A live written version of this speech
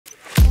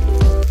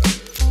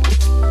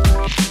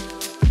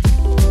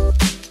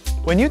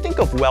When you think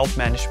of wealth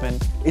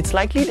management, it's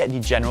likely that the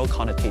general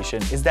connotation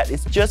is that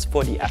it's just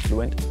for the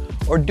affluent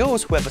or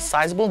those who have a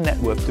sizable net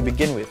worth to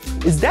begin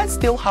with. Is that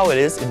still how it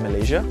is in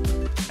Malaysia?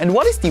 And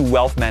what is the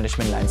wealth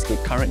management landscape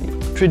currently?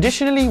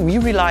 Traditionally, we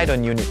relied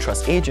on unit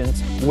trust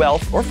agents,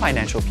 wealth or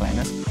financial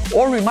planners,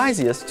 or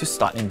remisiers to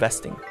start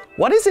investing.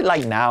 What is it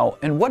like now,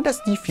 and what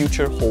does the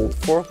future hold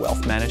for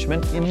wealth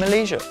management in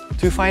Malaysia?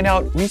 To find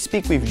out, we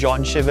speak with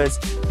John Shivers,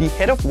 the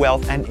Head of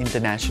Wealth and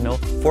International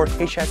for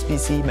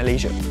HSBC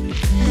Malaysia.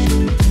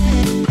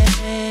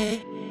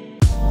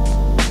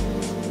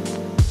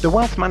 The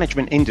wealth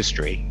management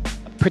industry,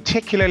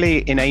 particularly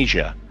in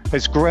Asia,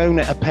 has grown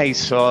at a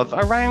pace of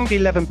around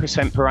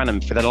 11% per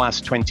annum for the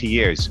last 20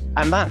 years,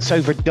 and that's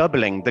over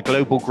doubling the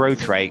global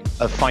growth rate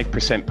of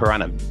 5% per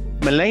annum.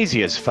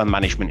 Malaysia's fund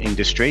management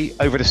industry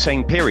over the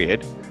same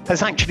period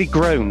has actually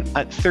grown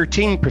at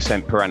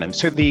 13% per annum.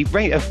 So the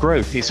rate of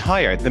growth is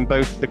higher than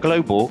both the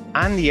global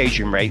and the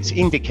Asian rates,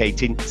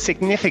 indicating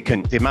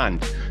significant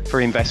demand for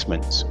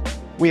investments.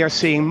 We are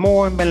seeing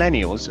more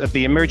millennials of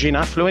the emerging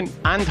affluent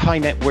and high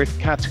net worth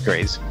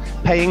categories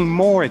paying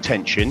more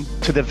attention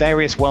to the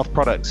various wealth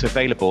products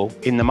available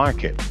in the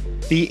market.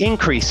 The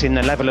increase in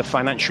the level of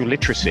financial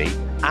literacy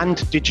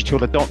and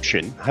digital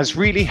adoption has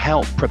really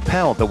helped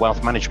propel the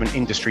wealth management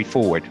industry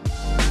forward.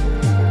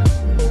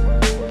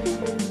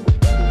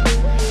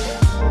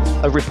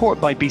 A report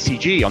by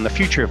BCG on the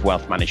future of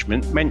wealth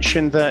management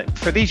mentioned that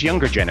for these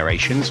younger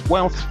generations,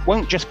 wealth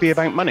won't just be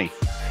about money.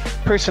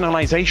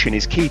 Personalization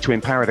is key to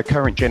empower the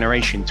current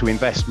generation to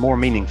invest more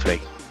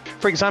meaningfully.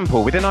 For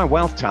example, within our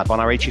Wealth tab on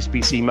our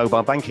HSBC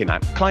mobile banking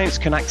app, clients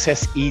can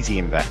access Easy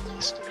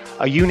Invest,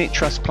 a unit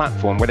trust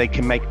platform where they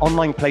can make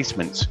online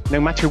placements no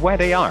matter where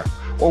they are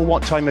or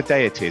what time of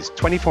day it is,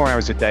 24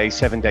 hours a day,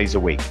 7 days a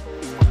week.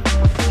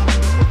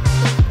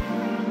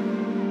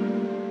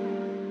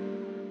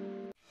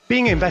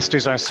 Being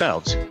investors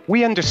ourselves,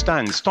 we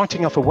understand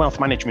starting off a wealth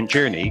management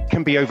journey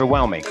can be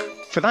overwhelming.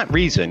 For that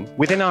reason,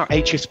 within our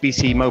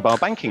HSBC mobile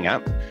banking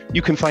app,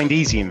 you can find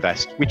Easy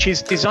Invest, which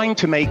is designed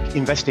to make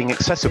investing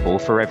accessible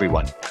for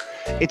everyone.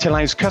 It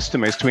allows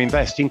customers to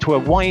invest into a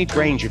wide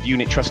range of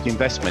unit trust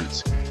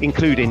investments,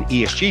 including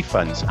ESG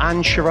funds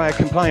and Sharia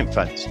compliant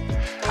funds.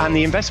 And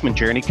the investment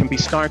journey can be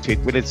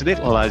started with as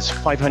little as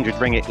 500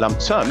 ringgit lump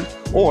sum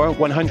or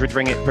 100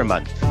 ringgit per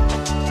month.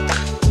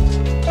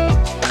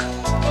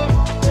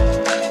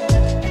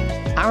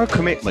 Our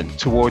commitment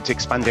towards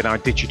expanding our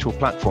digital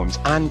platforms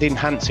and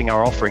enhancing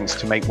our offerings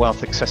to make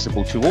wealth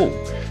accessible to all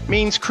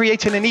means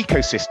creating an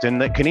ecosystem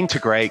that can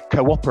integrate,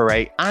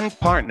 cooperate, and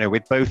partner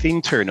with both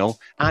internal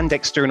and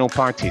external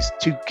parties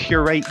to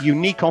curate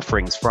unique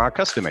offerings for our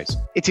customers.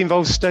 It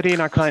involves studying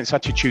our clients'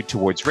 attitude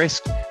towards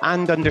risk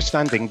and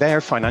understanding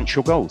their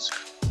financial goals.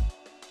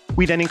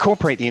 We then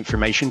incorporate the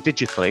information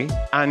digitally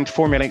and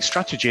formulate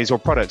strategies or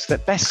products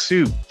that best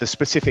suit the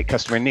specific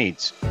customer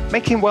needs.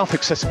 Making wealth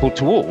accessible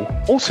to all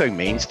also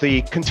means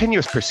the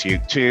continuous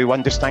pursuit to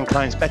understand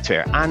clients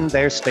better and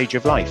their stage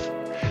of life,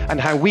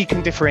 and how we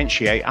can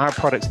differentiate our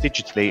products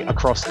digitally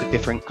across the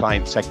different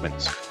client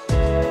segments.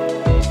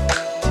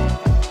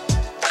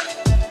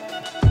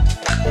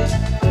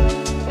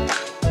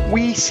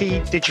 We see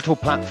digital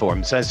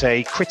platforms as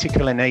a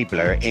critical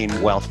enabler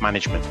in wealth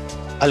management.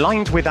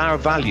 Aligned with our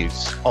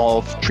values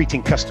of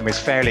treating customers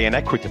fairly and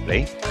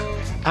equitably,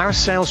 our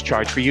sales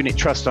charge for unit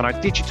trust on our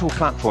digital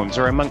platforms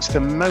are amongst the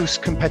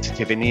most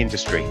competitive in the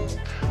industry.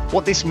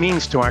 What this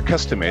means to our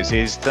customers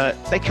is that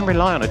they can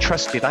rely on a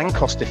trusted and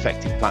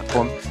cost-effective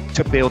platform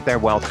to build their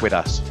wealth with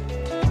us.